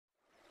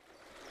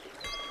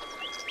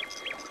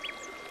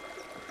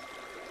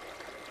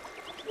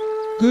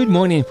Good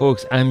morning,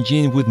 folks. I'm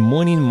Gene with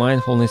Morning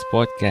Mindfulness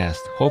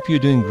Podcast. Hope you're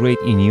doing great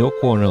in your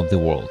corner of the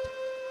world.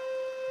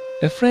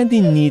 A friend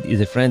in need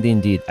is a friend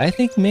indeed. I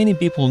think many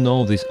people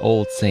know this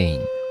old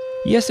saying.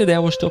 Yesterday I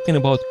was talking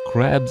about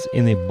crabs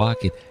in a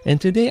bucket,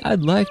 and today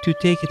I'd like to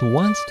take it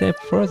one step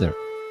further.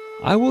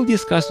 I will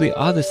discuss the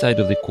other side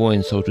of the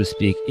coin, so to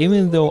speak,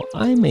 even though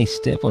I may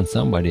step on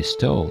somebody's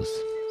toes.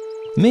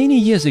 Many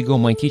years ago,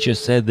 my teacher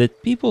said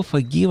that people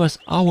forgive us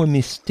our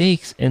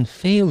mistakes and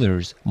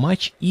failures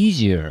much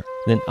easier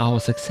than our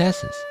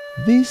successes.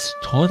 This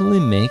totally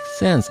makes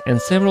sense,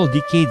 and several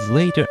decades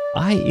later,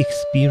 I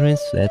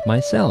experienced that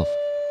myself.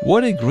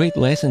 What a great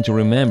lesson to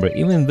remember,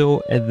 even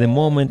though at the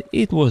moment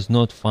it was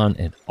not fun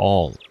at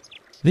all.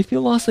 The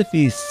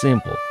philosophy is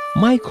simple.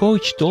 My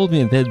coach told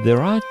me that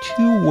there are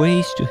two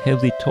ways to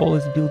have the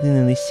tallest building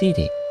in the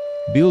city: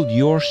 build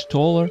yours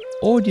taller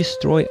or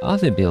destroy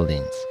other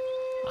buildings.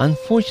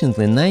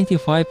 Unfortunately,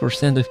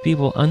 95% of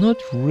people are not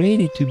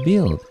ready to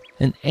build,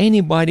 and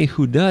anybody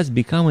who does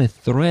become a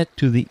threat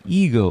to the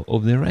ego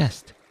of the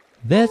rest.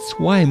 That's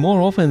why more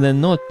often than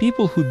not,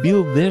 people who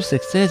build their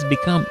success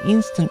become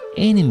instant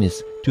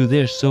enemies to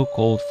their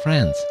so-called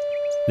friends.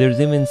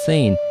 There's even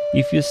saying,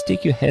 if you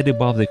stick your head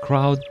above the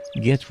crowd,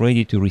 get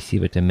ready to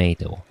receive a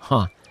tomato.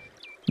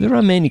 There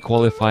are many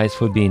qualifiers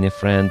for being a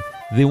friend.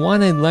 The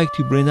one I'd like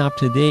to bring up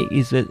today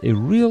is that a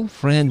real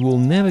friend will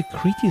never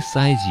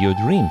criticize your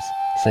dreams.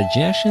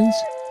 Suggestions?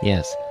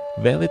 Yes.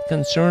 Valid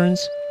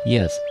concerns?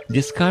 Yes.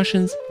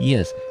 Discussions?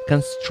 Yes.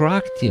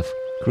 Constructive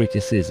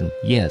criticism?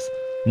 Yes.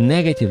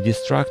 Negative,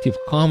 destructive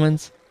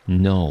comments?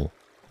 No.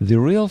 The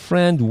real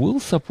friend will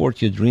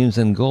support your dreams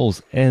and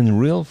goals, and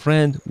real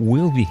friend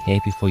will be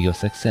happy for your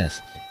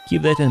success.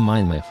 Keep that in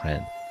mind, my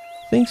friend.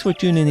 Thanks for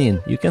tuning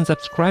in. You can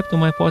subscribe to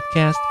my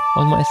podcast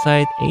on my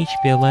site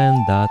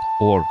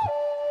hpln.org.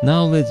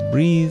 Now let's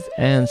breathe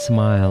and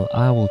smile.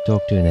 I will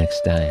talk to you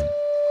next time.